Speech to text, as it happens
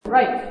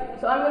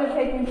So I'm going to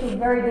take you to a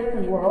very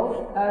different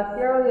world,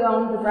 Sierra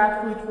Leone, the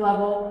grassroots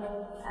level,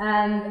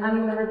 and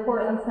I'm going to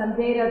report on some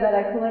data that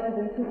I collected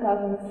in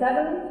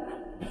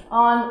 2007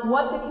 on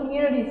what the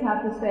communities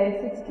have to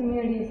say, 6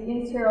 communities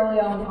in Sierra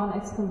Leone, on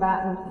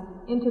ex-combatant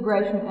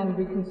integration and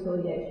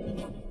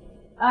reconciliation.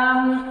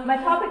 My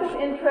topic of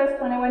interest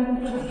when I went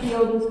into the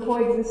field was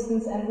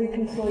coexistence and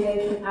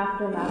reconciliation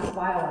after mass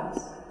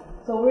violence.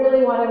 So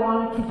really what I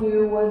wanted to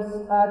do was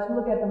to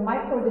look at the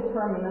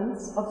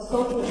microdeterminants of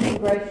social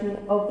integration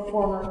of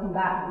former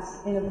combatants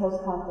in a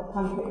post-conflict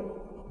country.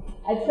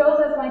 I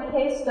chose as my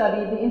case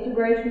study the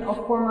integration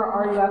of former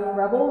RUF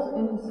rebels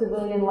into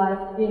civilian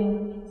life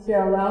in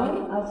Sierra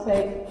Leone. I'll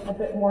say a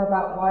bit more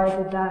about why I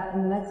did that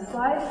in the next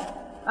slide.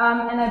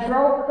 And I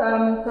broke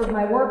sort of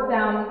my work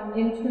down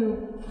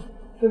into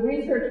the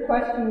research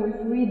question, which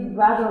reads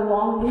rather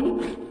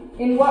longly.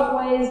 In what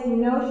ways do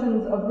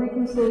notions of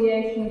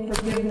reconciliation,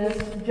 forgiveness,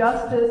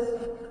 justice,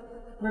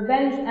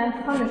 revenge, and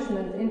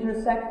punishment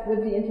intersect with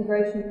the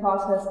integration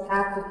process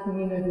at the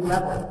community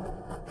level?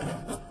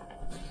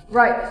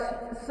 Right,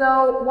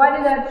 so why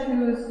did I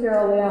choose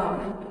Sierra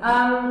Leone?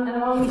 And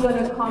I'm only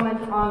going to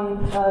comment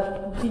on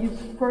these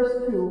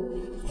first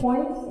 2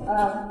 points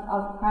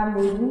of time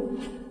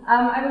reasons.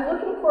 I was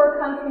looking for a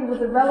country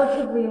with a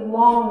relatively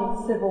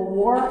long civil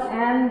war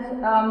and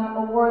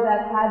a war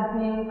that had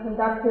been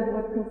conducted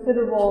with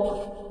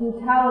considerable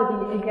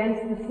brutality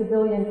against the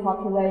civilian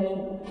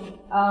population.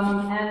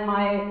 And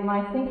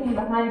my thinking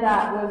behind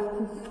that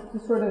was to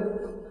sort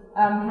of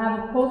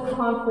have a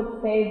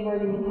post-conflict phase where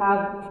you have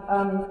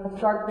a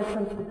stark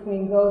difference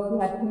between those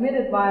who had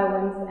committed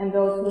violence and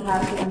those who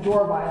had to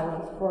endure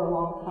violence for a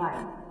long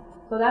time.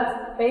 So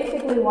that's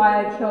basically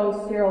why I chose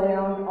Sierra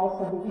Leone,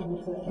 also because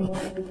it's an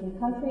English-speaking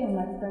country and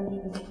my French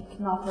is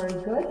not very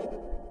good.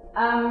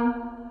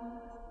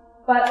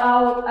 But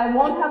I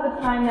won't have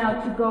the time now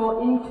to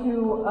go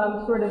into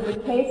sort of the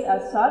case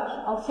as such.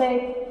 I'll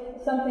say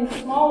something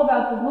small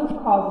about the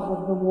root causes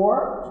of the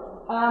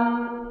war.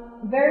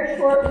 Very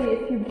shortly,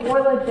 if you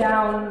boil it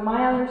down,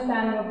 my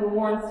understanding of the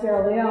war in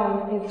Sierra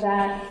Leone is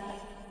that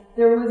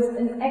there was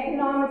an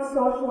economic,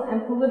 social,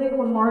 and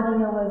political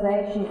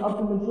marginalization of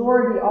the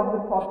majority of the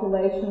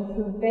population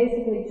through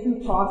basically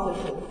 2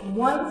 processes.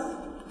 Once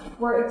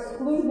were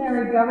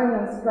exclusionary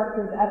governance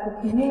structures at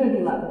the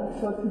community level,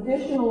 so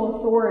traditional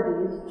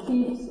authorities,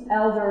 chiefs,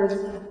 elders,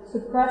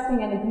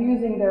 suppressing and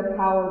abusing their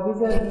power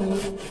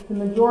vis-a-vis the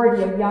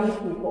majority of young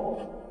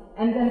people.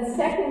 And then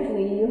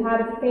secondly, you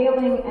had a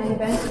failing and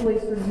eventually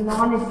sort of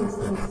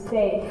non-existent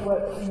state,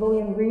 what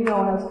William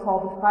Reno has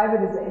called the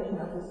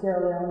privatization of the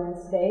Sierra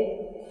Leonean state,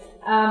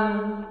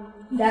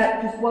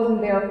 that just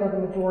wasn't there for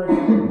the majority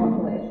of the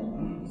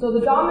population. So the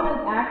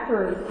dominant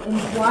actors in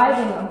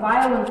driving a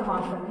violent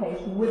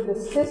confrontation with the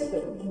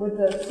system, with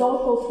the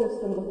social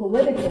system, the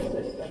political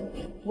system,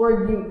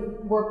 were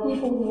youth, were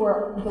people who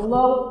were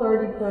below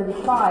 30,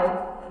 35,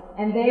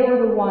 and they were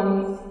the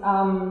ones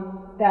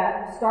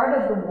that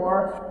started the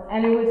war,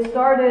 and it was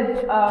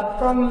started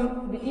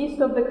from the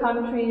east of the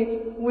country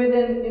with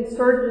an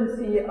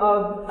insurgency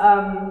of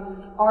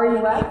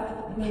RUF,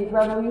 the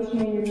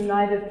Revolutionary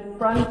United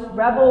Front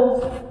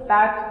rebels,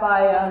 backed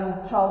by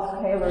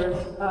Charles Taylor's,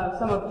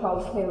 some of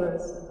Charles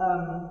Taylor's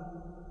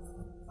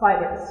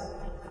fighters.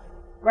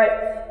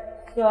 Right.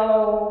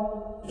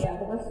 So, yeah,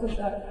 the rest of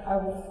that I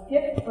will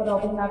skip, but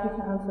I'll be happy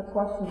to answer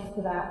questions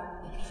to that.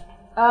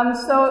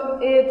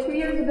 2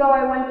 years ago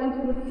I went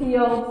into the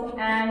field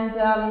and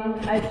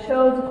I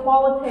chose a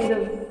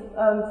qualitative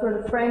sort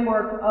of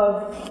framework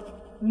of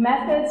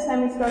methods,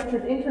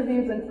 semi-structured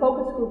interviews, and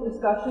focus group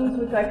discussions,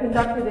 which I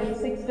conducted in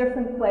 6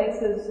 different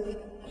places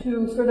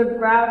to sort of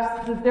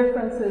grasp the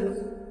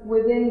differences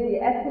within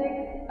the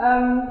ethnic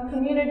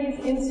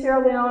communities in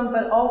Sierra Leone,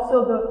 but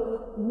also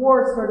the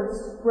war sort of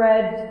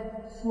spread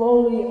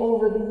slowly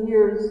over the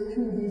years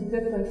to these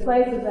different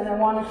places, and I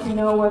wanted to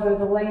know whether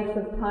the length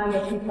of time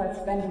that people had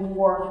spent in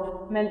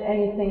war meant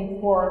anything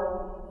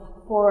for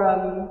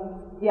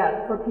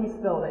peace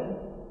building.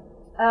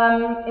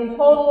 In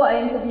total,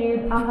 I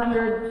interviewed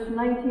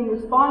 119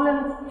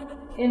 respondents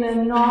in a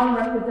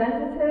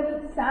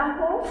non-representative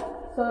sample,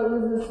 so it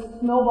was a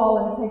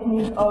snowballing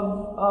technique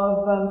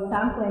of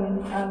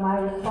sampling my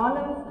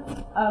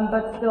respondents,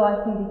 but still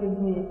I think it gives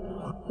me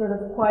sort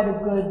of quite a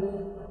good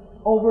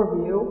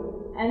overview.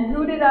 And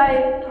who did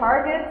I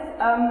target?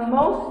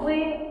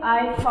 Mostly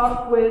I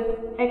talked with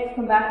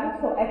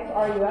ex-combatants, so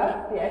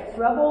ex-RUF, the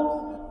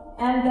ex-rebels,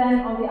 and then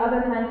on the other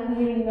hand,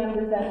 community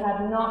members that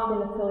had not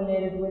been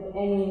affiliated with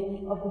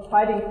any of the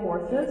fighting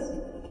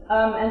forces.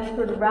 And to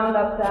sort of round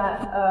up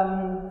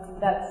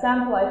that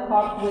sample, I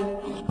talked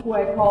with who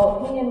I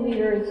call opinion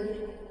leaders.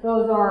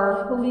 Those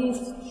are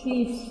police,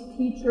 chiefs,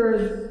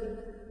 teachers,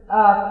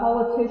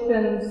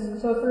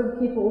 politicians, so sort of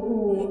people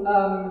who,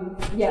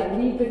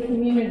 lead the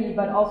community,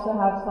 but also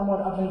have somewhat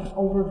of an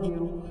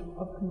overview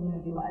of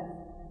community life.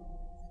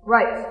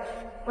 Right.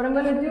 What I'm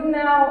going to do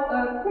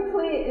now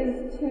quickly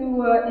is to,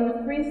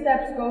 in 3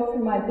 steps, go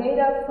through my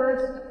data.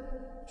 First,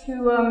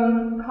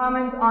 to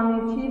comment on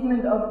the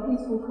achievement of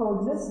peaceful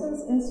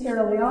coexistence in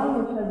Sierra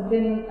Leone, which has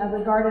been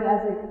regarded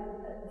as a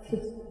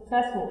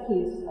successful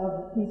piece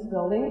of peace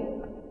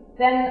building.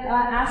 Then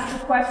ask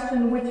the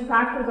question, which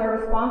factors are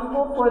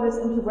responsible for this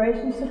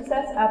integration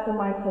success at the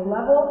micro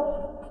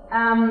level?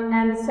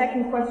 And the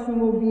second question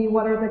will be,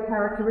 what are the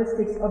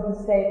characteristics of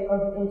the state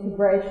of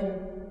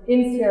integration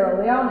in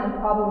Sierra Leone, and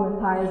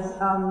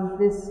problematize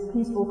this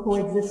peaceful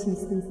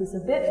coexistence thesis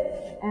a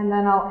bit, and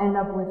then I'll end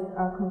up with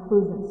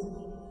conclusions.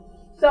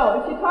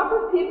 So, if you talk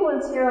with people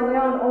in Sierra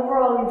Leone,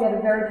 overall you get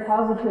a very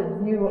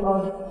positive view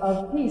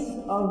of peace,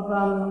 of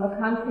a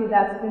country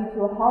that's been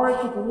through a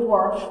horrific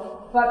war,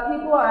 but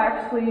people are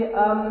actually,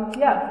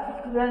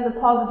 present a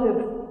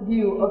positive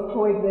view of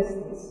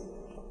coexistence.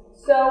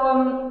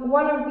 So,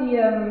 one of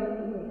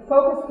the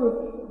focus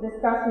group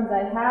discussions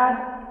I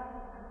had,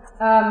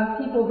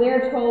 people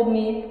there told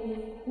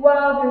me,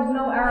 well, there's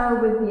no error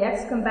with the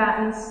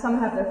ex-combatants, some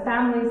have their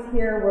families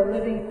here, we're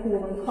living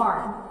cool and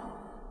calm.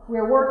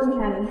 We're working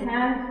hand in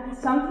hand,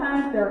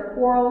 sometimes there are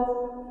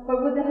quarrels,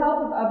 but with the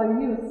help of other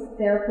youths,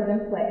 they are put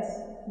in place.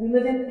 We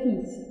live in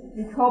peace,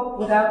 we cope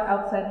without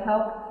outside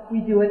help, we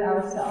do it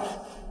ourselves.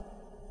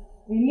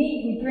 We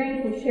meet, we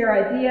drink, we share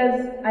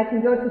ideas, I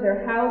can go to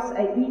their house,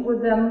 I eat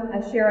with them, I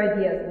share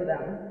ideas with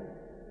them,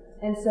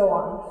 and so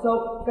on.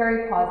 So,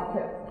 very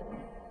positive.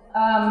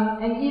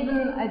 And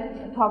even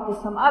I talked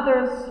to some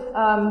others,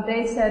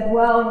 they said,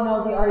 well, you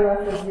know, the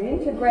RUF is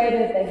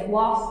reintegrated, they've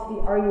lost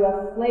the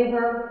RUF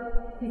flavor,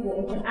 people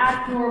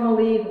interact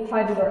normally, the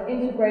fighters are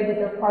integrated,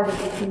 they're part of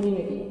the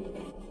community.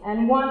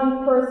 And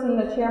one person,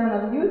 the chairman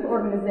of a youth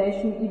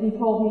organization, even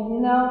told me,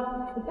 you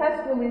know, the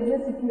test really is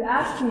this, if you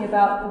ask me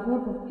about the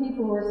group of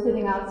people who are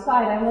sitting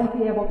outside, I won't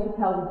be able to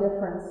tell the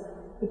difference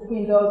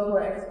between those who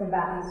are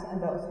ex-combatants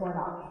and those who are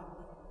not.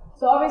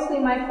 So obviously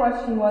my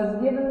question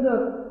was, given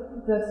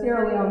the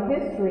Sierra Leone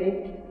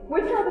history,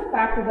 which are the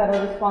factors that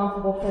are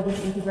responsible for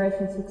this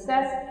integration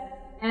success,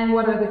 and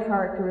what are the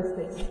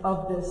characteristics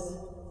of this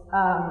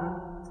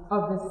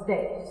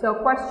state? So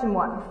question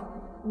one,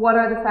 what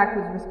are the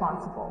factors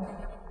responsible?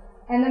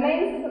 And the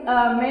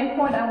main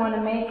point I want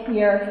to make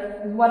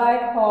here is what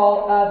I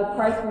call the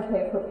price we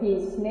pay for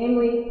peace,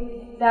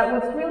 namely that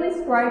what's really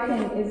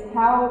striking is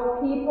how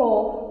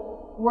people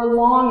were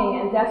longing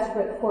and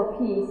desperate for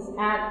peace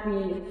at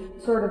the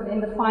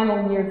in the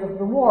final years of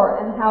the war,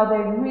 and how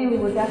they really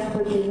were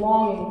desperately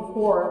longing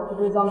for the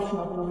resumption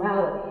of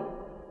normality.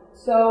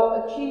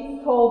 So a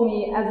chief told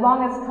me, as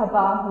long as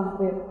Kaba,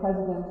 who's the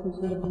president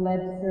who led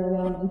Sierra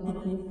Leone into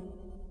peace,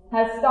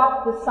 has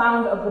stopped the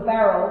sound of the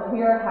barrel,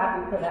 we are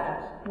happy for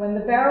that. When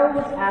the barrel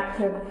was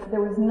active,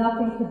 there was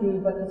nothing to do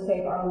but to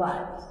save our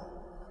lives.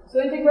 So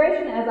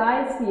integration, as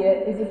I see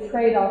it, is a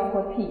trade-off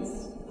for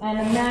peace. And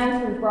a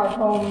man who was brought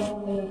home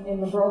in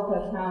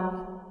Mabroka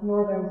town,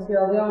 northern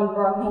Sierra Leone,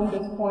 brought home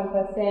this point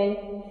by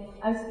saying,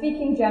 I'm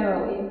speaking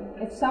generally.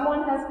 If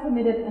someone has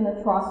committed an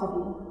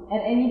atrocity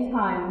at any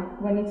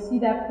time when you see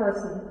that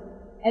person,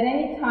 at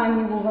any time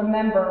you will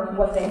remember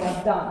what they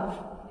have done.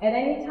 At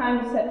any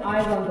time you set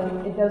eyes on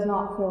them, it does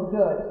not feel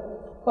good.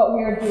 But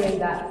we are doing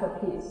that for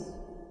peace.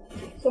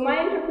 So my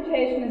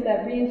interpretation is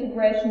that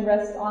reintegration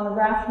rests on a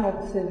rational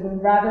decision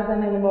rather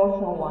than an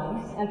emotional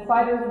one, and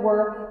fighters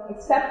were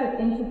accepted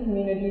into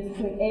communities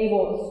to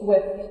enable a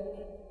swift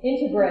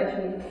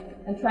integration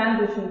and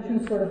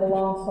transition to a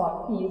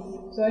long-sought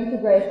peace. So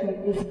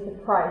integration is the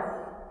price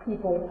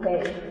people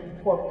pay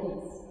for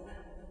peace.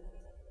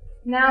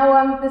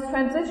 Now, this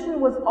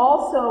transition was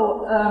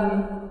also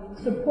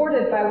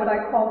supported by what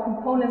I call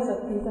components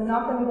of peace. I'm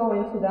not going to go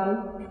into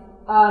them,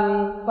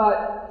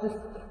 but just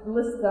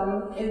list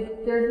them.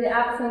 There's the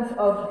absence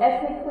of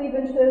ethnic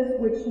cleavages,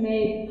 which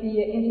made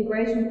the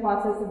integration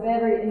process a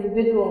very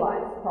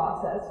individualized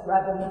process,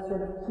 rather than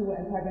two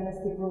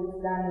antagonistic groups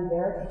standing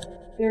there.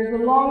 There's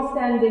a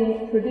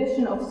long-standing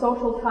tradition of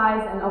social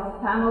ties and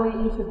of family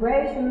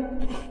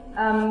integration.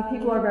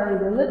 People are very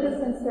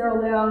religious in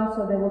Sierra Leone,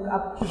 so they look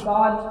up to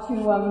God to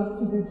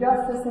do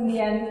justice in the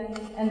end.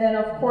 And then,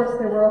 of course,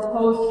 there were a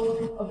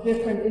host of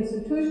different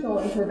institutional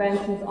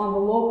interventions on the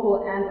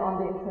local and on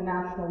the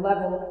international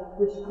level,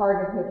 which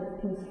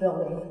targeted peace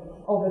building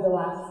over the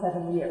last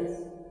 7 years.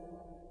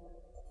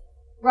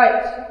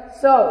 Right,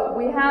 so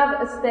we have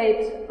a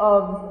state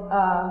of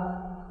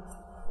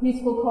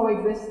peaceful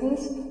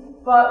coexistence,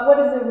 but what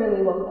does it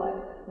really look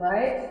like,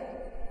 right?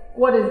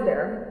 What is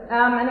there?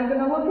 And I'm going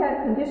to look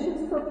at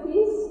conditions for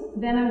peace,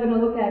 then I'm going to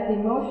look at the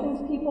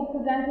emotions people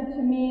presented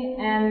to me,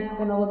 and I'm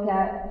going to look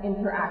at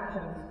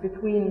interactions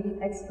between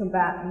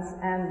ex-combatants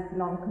and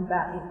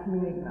non-combatant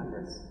community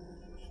members.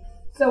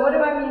 So what do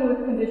I mean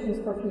with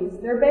conditions for peace?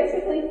 There are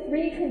basically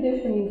 3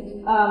 conditions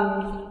in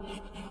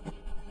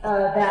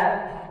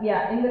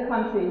the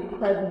country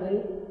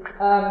presently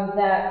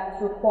that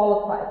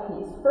qualify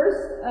peace. First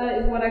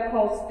is what I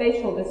call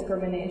spatial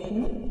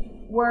discrimination,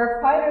 where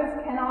fighters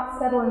cannot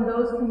settle in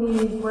those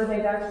communities where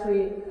they've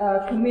actually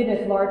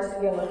committed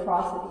large-scale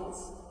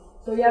atrocities.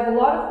 So you have a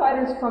lot of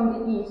fighters from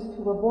the east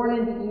who were born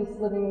in the east,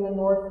 living in the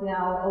north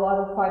now, a lot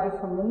of fighters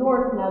from the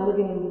north now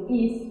living in the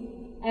east,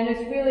 And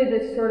it's really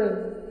this sort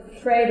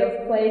of trade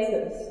of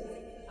places,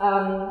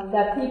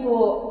 that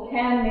people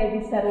can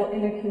maybe settle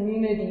in a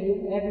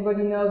community.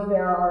 Everybody knows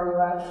there are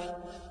RUFs,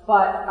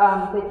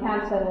 but they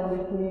can't settle in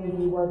a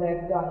community where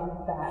they've done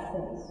bad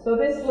things. So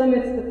this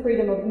limits the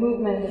freedom of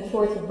movement and the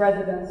choice of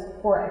residence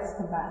for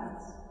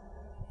ex-combatants.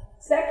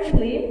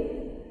 Secondly,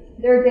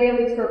 their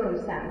daily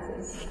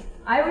circumstances.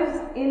 I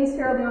was in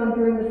Sierra Leone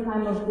during the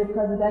time of the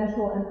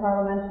presidential and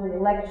parliamentary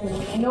elections,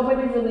 and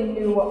nobody really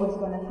knew what was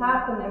going to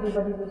happen.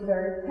 Everybody was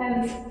very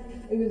tense.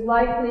 It was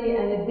likely,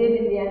 and it did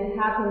in the end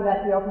happen,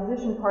 that the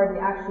opposition party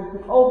actually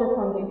took over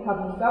from the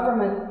incumbent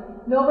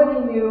government. Nobody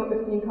knew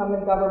if the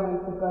incumbent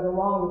government would go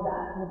along with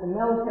that. Would the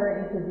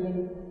military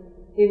intervene?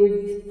 It was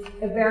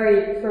a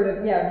very sort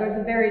of, it was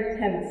a very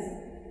tense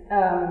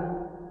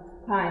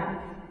time.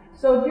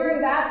 So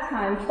during that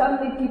time,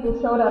 suddenly people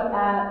showed up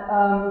at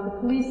the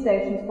police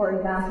stations, for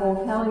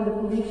example, telling the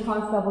police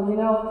constable, you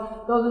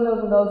know, those and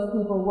those and those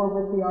people were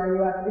with the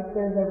RUF. If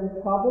there's ever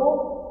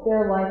trouble,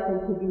 they're likely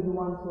to be the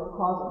ones who are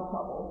causing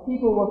trouble.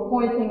 People were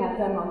pointing at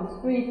them on the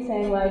street,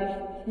 saying like,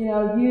 you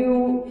know,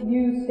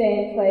 you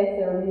stay in place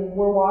there,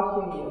 we're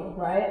watching you,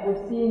 right?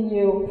 We're seeing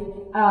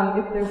you.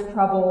 If there's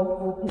trouble,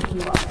 we'll pick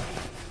you up.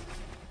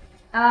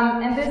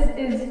 And this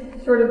is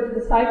sort of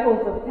the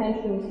cycles of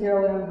tension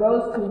Sierra Leone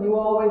goes through. You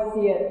always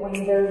see it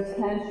when there's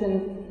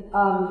tension,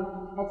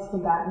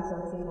 ex-combatants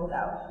are singled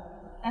out.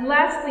 And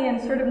lastly,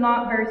 and sort of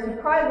not very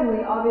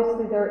surprisingly,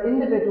 obviously there are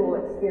individual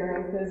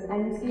experiences,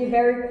 and you see a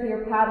very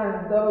clear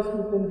pattern of those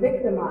who've been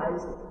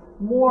victimized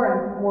more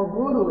and more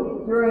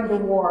brutally during the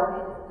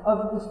war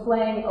of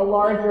displaying a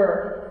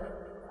larger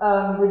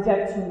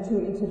rejection to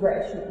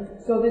integration.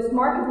 So this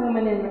market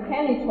woman in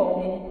McKinney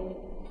told me,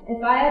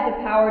 if I had the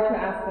power to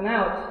ask them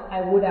out,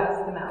 I would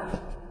ask them out.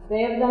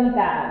 They have done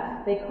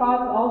bad. They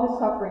caused all the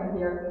suffering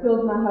here,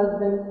 killed my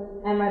husband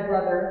and my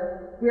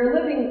brother. We are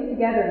living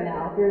together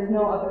now. There is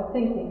no other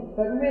thinking.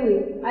 But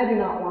really, I do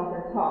not want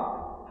their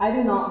talk. I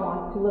do not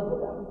want to live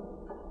with them.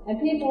 And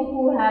people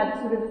who had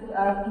sort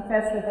of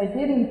confessed that they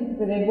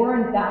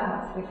weren't that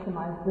much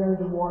victimized during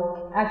the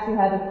war, actually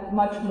had a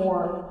much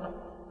more,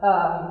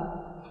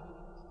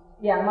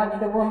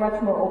 they were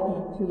much more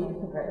open to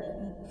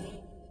integration.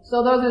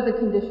 So those are the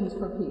conditions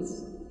for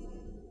peace.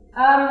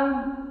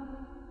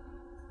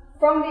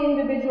 From the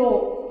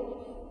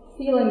individual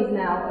feelings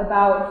now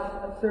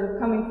about sort of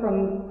coming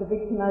from the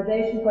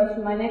victimization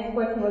question, my next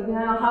question was,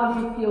 now how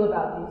do you feel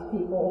about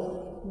these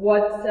people?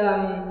 What's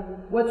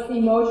the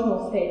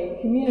emotional state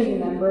of community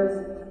members?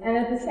 And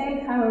at the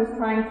same time I was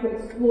trying to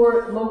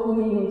explore local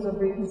meanings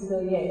of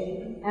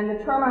reconciliation. And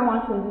the term I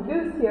want to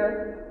introduce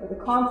here, or the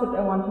concept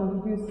I want to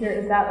introduce here,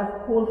 is that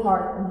of cold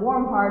heart and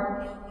warm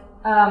heart.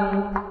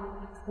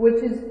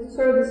 Which is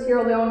sort of the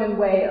Sierra Leonean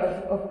way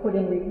of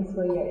putting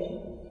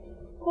reconciliation.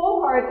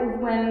 Cold heart is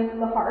when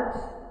the heart,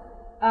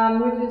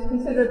 which is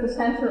considered the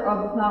center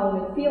of not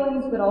only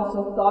feelings but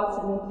also thoughts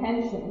and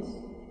intentions.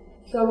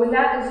 So when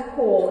that is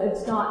cold,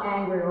 it's not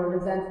angry or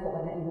resentful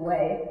in any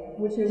way,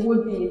 which it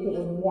would be if it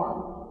was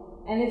warm.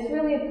 And it's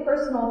really a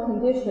personal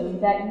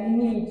condition that you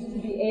need to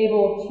be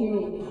able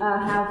to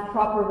have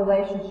proper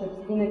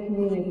relationships in a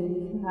community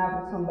you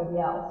have with somebody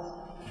else.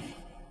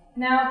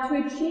 Now, to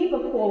achieve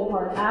a cold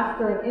heart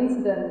after an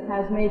incident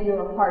has made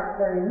your heart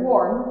very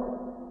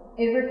warm,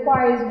 it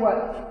requires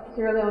what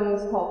Sierra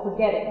Leoneans call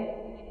forgetting.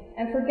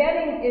 And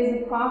forgetting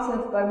is a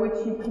process by which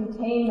you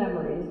contain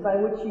memories, by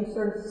which you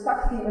sort of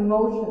suck the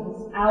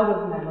emotions out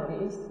of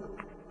memories.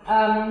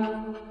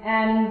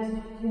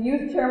 And the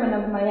youth chairman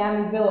of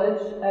Miami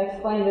Village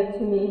explained it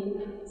to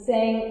me,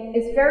 saying,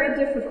 it's very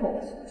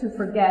difficult to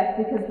forget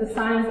because the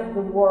signs of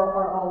the war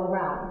are all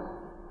around.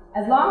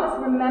 As long as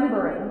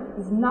remembering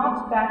is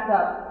not backed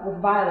up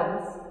with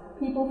violence,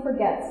 people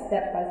forget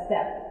step by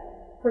step.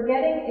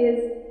 Forgetting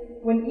is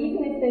when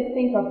even if they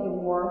think of the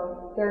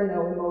war, there are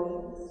no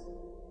emotions.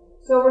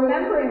 So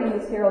remembering in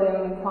the Sierra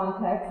Leonean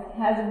context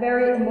has a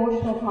very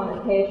emotional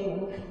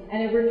connotation,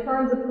 and it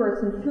returns a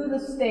person to the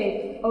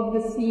state of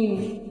the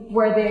scene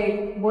where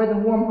the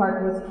warm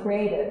heart was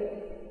created.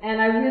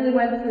 And I really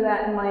went through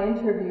that in my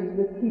interviews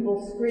with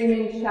people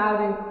screaming,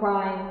 shouting,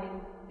 crying.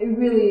 It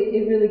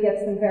really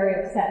gets them very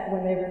upset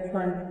when they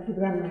return to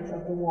the memories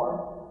of the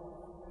war.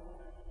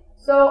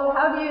 So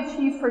how do you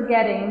achieve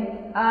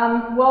forgetting?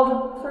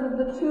 Well, sort of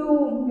the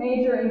two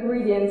major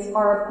ingredients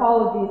are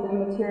apologies and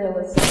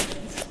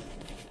materializations.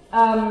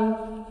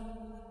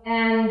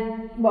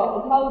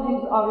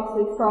 Apologies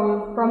obviously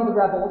from the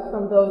rebels,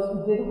 from those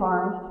who did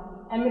harm.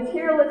 And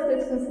material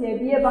assistance, the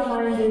idea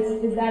behind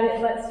this is that it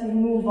lets you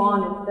move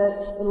on,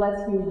 it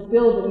lets you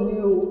build a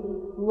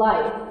new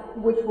life,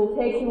 which will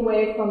take you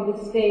away from the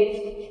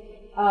state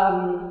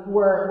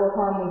where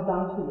harm was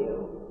done to you.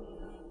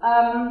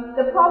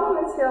 The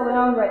problem in Sierra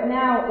Leone right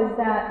now is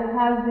that there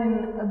has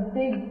been a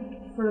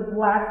big sort of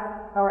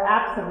lack or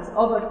absence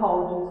of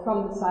apologies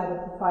from the side of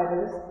the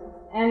fighters,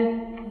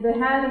 and the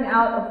handing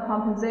out of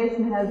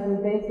compensation has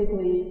been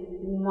basically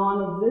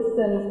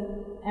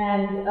non-existent,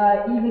 and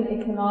even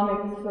economic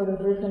sort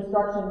of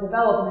reconstruction and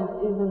development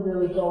isn't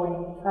really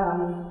going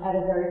at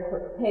a very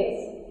quick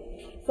pace.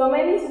 So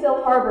many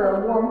still harbor a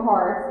warm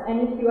heart,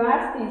 and if you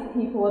ask these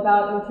people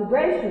about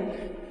integration,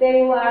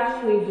 they will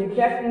actually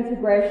reject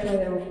integration or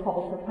they will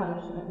call for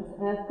punishment.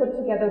 And I've put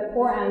together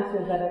 4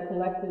 answers that I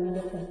collected in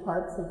different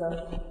parts of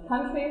the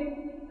country.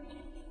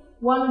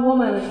 One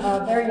woman,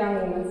 a very young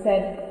woman,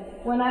 said,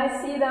 "When I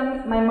see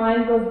them, my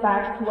mind goes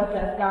back to what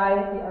that guy,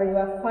 the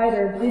RUF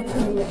fighter, did to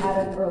me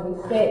at an early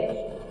stage."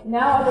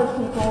 Now other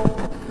people,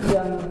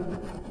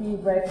 he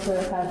raped her,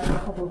 had a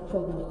couple of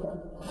children with her.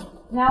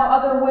 Now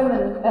other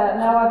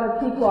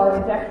people are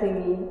rejecting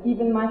me,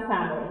 even my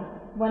family.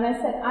 When I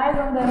set eyes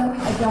on them,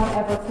 I don't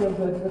ever feel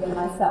good within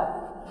myself.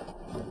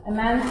 A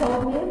man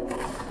told me,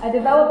 "I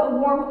develop a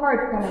warm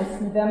heart when I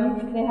see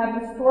them. They have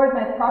destroyed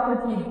my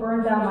property,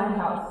 burned down my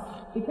house.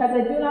 Because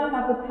I do not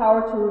have the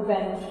power to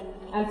revenge,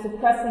 I'm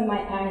suppressing my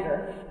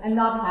anger. I'm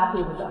not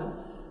happy with them."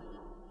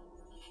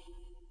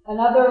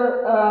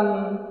 Another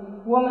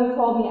woman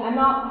told me, "I'm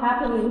not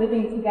happily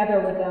living together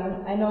with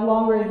them. I no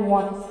longer even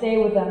want to stay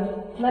with them.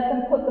 Let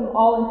them put them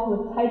all into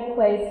a tight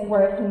place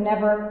where I can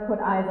never put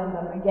eyes on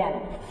them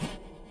again."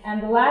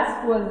 And the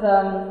last was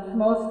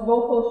most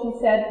vocal. She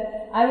said,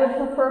 "I would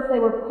prefer if they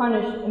were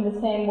punished in the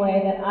same way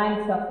that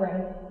I'm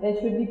suffering. They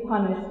should be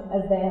punished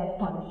as they have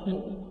punished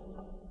me."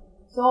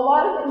 So a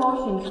lot of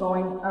emotions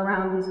going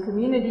around these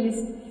communities,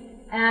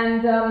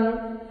 and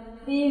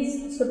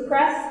these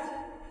suppressed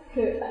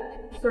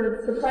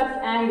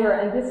anger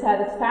and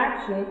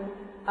dissatisfaction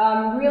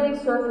really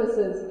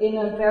surfaces in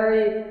a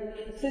very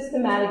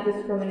systematic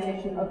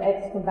discrimination of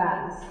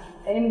ex-combatants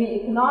in the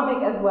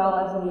economic as well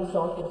as in the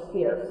social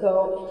sphere.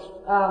 So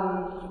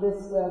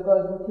this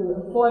goes into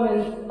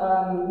employment,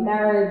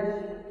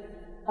 marriage,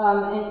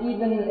 and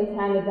even is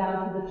handed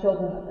down to the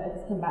children of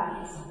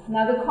ex-combatants.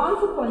 Now the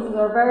consequences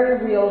are very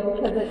real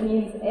because it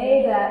means,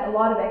 A, that a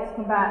lot of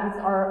ex-combatants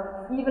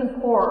are even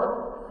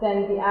poorer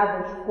than the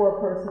average poor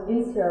person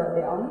in Sierra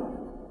Leone.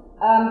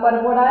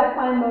 But what I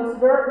find most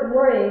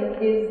worrying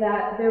is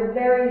that they're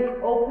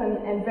very open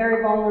and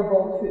very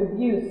vulnerable to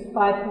abuse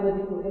by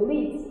political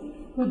elites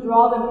who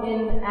draw them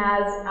in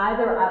as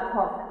either ad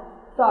hoc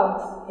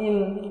thugs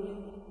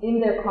in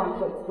their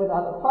conflicts with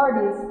other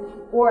parties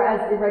or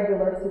as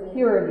irregular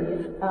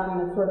security,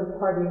 sort of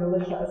party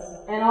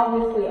militias. And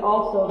obviously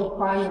also the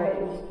crime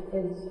rate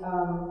is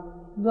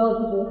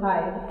relatively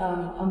high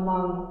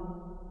among,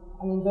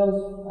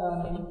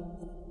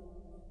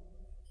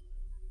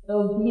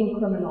 those being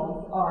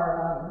criminals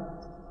are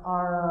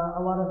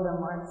a lot of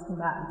them are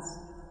ex-combatants.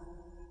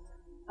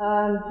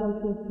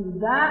 Jumping through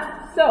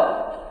that. So,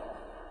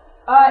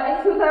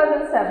 in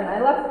 2007,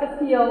 I left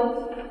the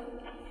field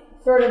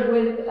sort of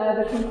with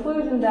the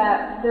conclusion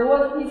that there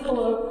was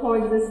peaceful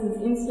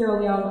coexistence in Sierra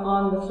Leone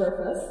on the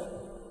surface.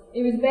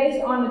 It was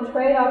based on a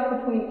trade-off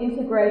between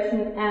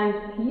integration and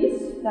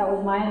peace. That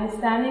was my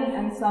understanding,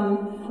 and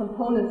some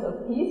components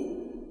of peace.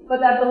 But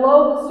that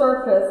below the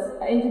surface,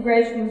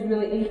 integration was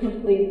really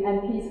incomplete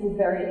and peace was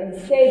very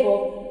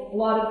unstable. A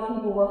lot of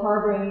people were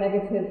harboring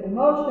negative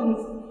emotions,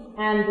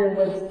 and there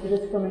was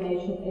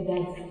discrimination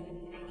against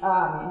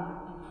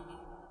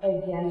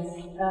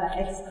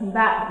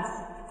ex-combatants.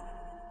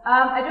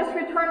 I just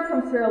returned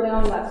from Sierra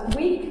Leone last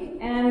week,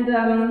 and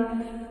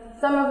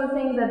some of the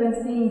things I've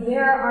been seeing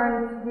there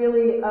aren't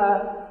really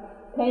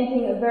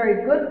painting a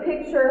very good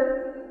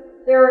picture.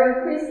 There are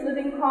increased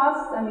living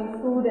costs.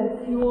 Food and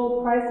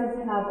fuel prices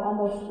have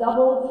almost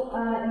doubled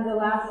in the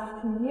last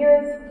 2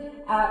 years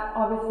at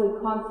obviously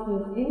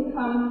constant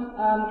income.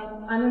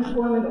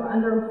 Unemployment or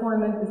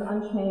underemployment is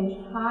unchanged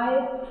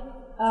high.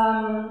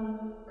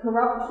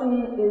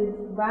 Corruption is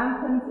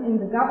rampant in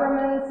the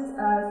government,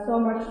 so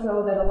much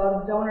so that a lot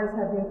of donors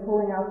have been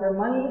pulling out their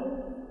money.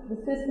 The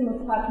system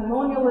of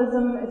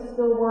patrimonialism is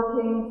still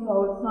working,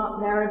 so it's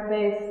not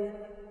merit-based.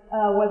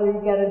 Whether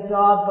you get a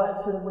job,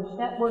 but sort of which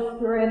networks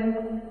you're in.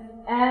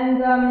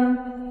 And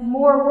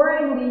more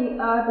worryingly,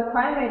 the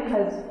crime rate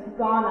has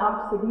gone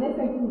up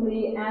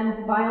significantly,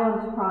 and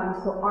violent crime,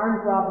 so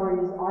armed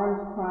robberies,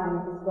 armed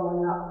crime is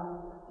going up.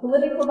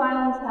 Political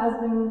violence has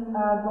been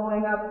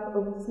going up.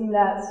 We've seen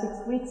that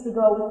 6 weeks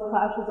ago with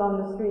clashes on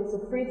the streets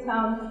of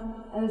Freetown,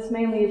 and it's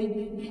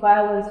mainly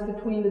violence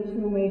between the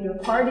 2 major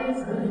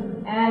parties.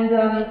 And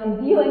in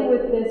dealing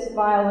with this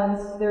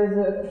violence, there's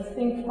a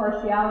distinct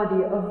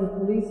partiality of the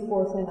police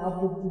force and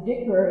of the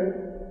judiciary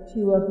to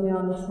be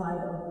on the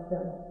side of the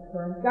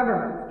current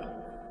government.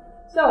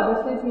 So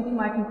this leads me to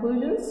my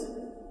conclusions.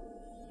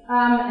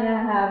 And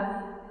I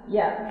have,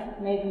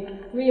 maybe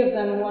 3 of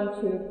them. 1,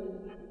 2.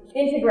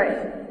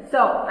 Integration.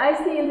 So, I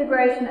see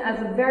integration as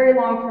a very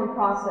long-term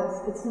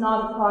process. It's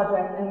not a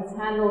project, and it's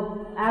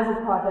handled as a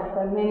project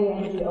by many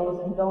NGOs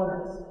and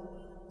donors.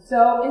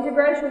 So,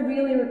 integration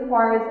really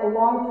requires a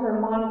long-term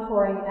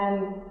monitoring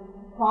and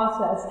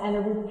process and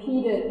a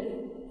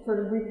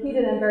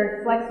repeated and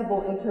very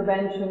flexible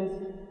interventions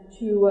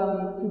to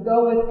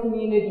go with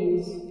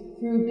communities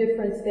through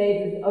different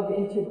stages of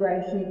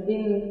integration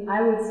in,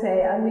 I would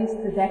say, at least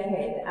a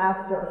decade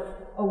after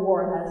a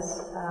war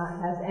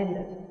has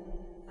ended.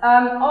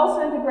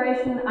 Also,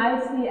 integration I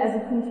see as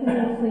a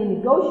continuously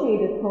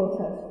negotiated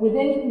process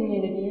within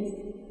communities,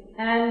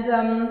 And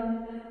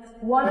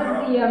one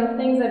of the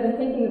things I've been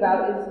thinking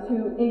about is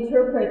to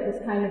interpret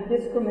this kind of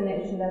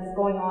discrimination that's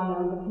going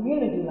on the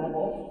community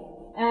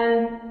level.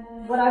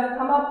 And what I've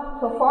come up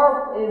so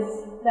far is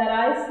that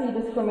I see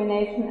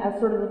discrimination as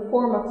sort of a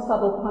form of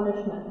subtle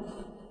punishment.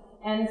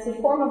 And it's a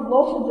form of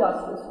local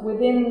justice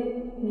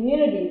within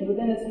communities,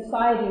 within a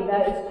society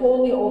that is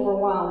totally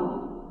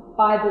overwhelmed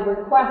by the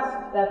request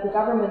that the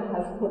government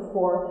has put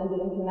forth and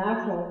the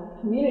international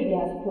community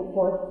has put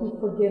forth to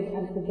forgive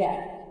and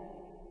forget.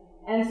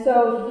 And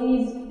so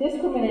these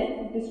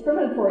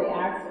discriminatory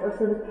acts are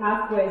sort of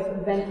pathways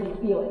of venting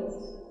feelings.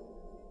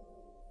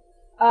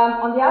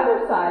 On the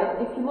other side,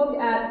 if you look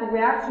at the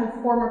reaction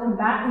former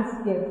combatants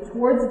give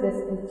towards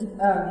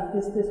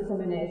this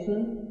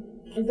discrimination,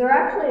 is they're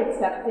actually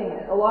accepting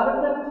it. A lot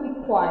of them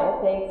keep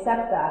quiet, they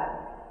accept that.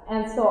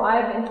 And so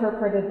I've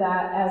interpreted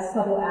that as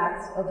subtle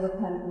acts of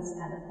repentance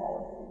and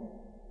apology.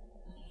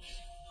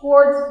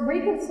 Towards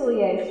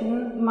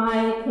reconciliation,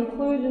 my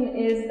conclusion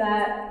is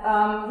that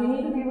we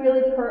need to be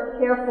really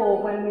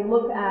careful when we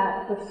look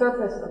at the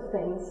surface of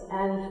things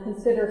and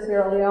consider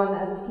Sierra Leone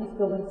as a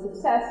peace-building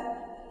success,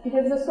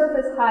 because the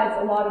surface hides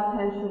a lot of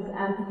tensions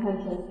and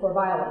potentials for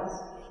violence.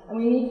 And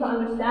we need to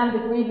understand the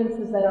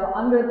grievances that are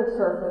under the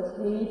surface.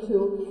 We need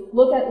to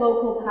look at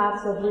local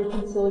paths of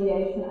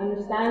reconciliation,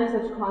 understand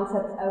such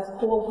concepts as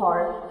cold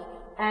hard,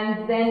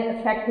 and then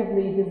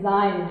effectively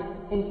design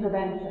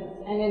interventions.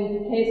 And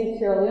in the case of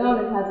Sierra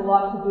Leone, it has a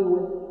lot to do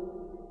with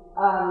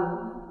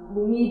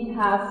we need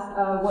paths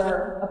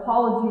where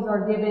apologies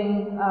are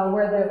given,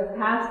 where the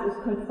past is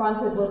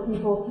confronted, where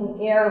people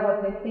can air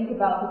what they think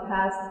about the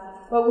past.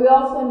 But we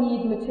also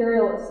need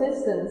material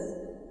assistance,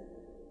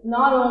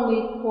 not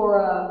only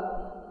for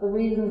the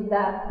reasons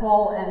that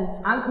Paul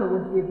and Anke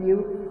would give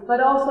you, but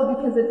also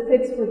because it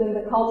fits within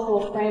the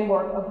cultural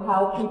framework of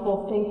how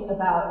people think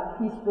about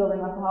peace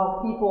building, of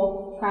how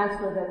people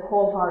transfer their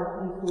cold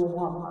heart into a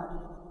warm heart.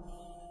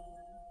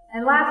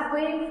 And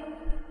lastly,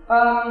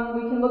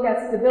 we can look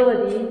at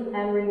stability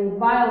and renewed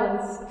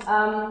violence.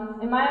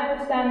 In my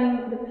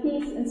understanding, the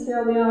peace in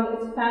Sierra Leone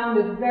is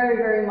founded very,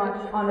 very much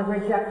on a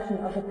rejection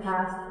of the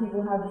past.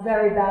 People have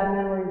very bad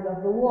memories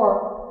of the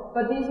war,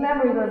 but these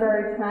memories are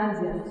very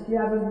transient. You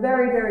have a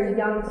very, very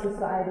young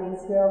society in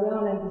Sierra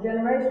Leone, and the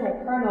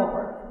generational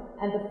turnover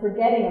and the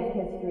forgetting of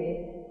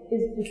history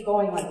is just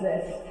going like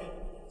this.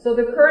 So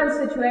the current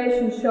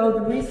situation shows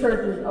a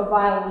resurgence of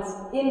violence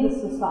in the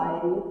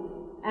society,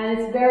 and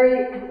it's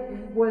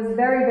was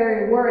very,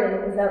 very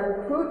worrying is that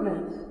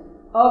recruitment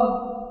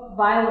of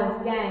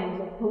violent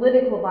gangs, of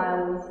political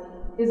violence,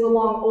 is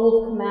along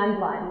old command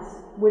lines,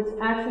 which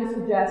actually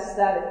suggests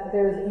that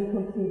there's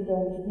incomplete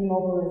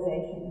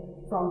demobilization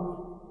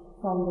from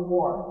the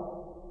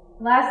war.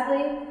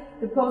 Lastly,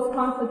 the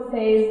post-conflict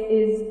phase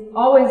is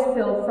always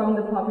filled from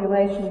the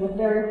population with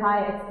very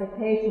high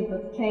expectations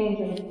of change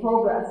and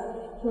progress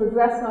to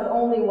address not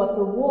only what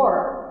the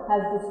war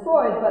has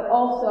destroyed, but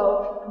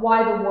also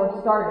why the war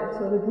started,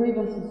 so the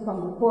grievances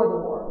from before the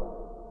war.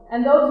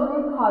 And those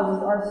root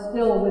causes are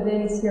still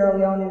within Sierra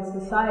Leonean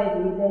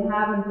society. They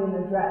haven't been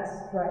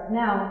addressed right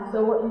now.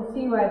 So what you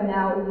see right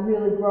now is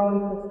really growing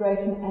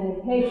frustration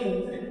and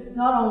impatience,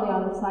 not only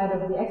on the side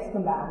of the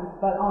ex-combatants,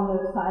 but on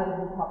the side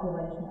of the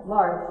population at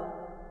large.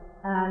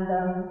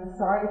 And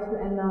sorry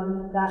to end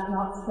on that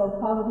not so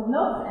positive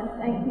note, and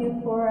thank you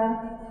for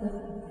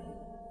listening.